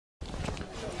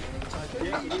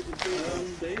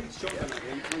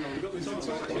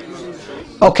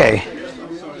Okay.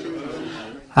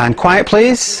 And quiet,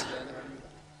 please.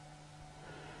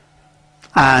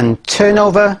 And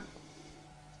turnover.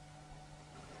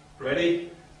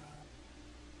 Ready?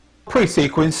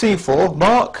 Pre-sequence C4,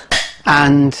 mark.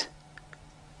 And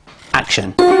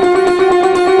action.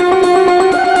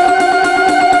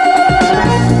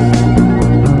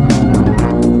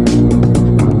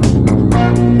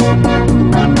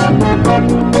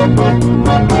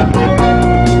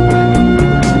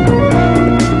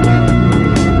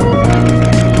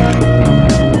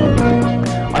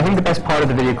 I think the best part of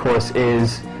the video course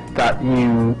is that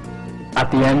you,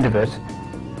 at the end of it,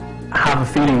 have a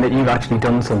feeling that you've actually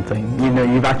done something. You know,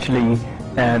 you've actually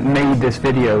made this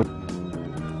video.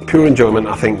 Pure enjoyment,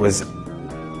 I think, was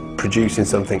producing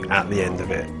something at the end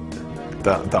of it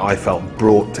that I felt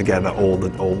brought together all the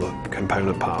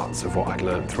component parts of what I'd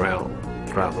learned throughout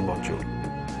the module.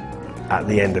 At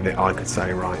the end of it, I could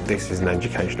say, right, this is an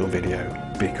educational video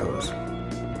because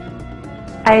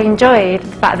I enjoyed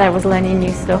the fact that I was learning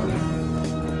new stuff.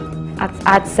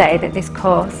 I'd say that this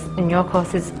course and your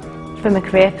course is, from a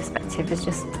career perspective, has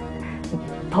just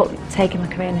taken my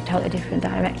career in a totally different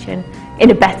direction,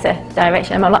 in a better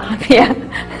direction. I'm a lot happier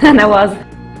than I was.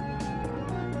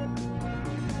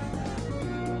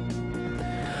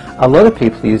 A lot of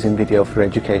people are using video for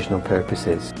educational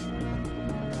purposes.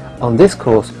 On this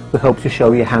course, we hope to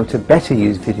show you how to better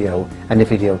use video and a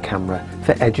video camera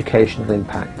for educational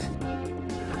impact,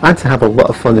 and to have a lot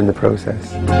of fun in the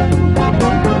process.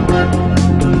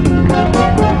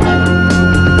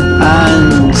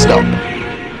 And stop.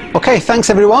 Okay, thanks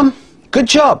everyone. Good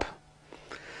job.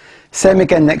 Same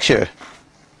again next year.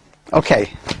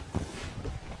 Okay.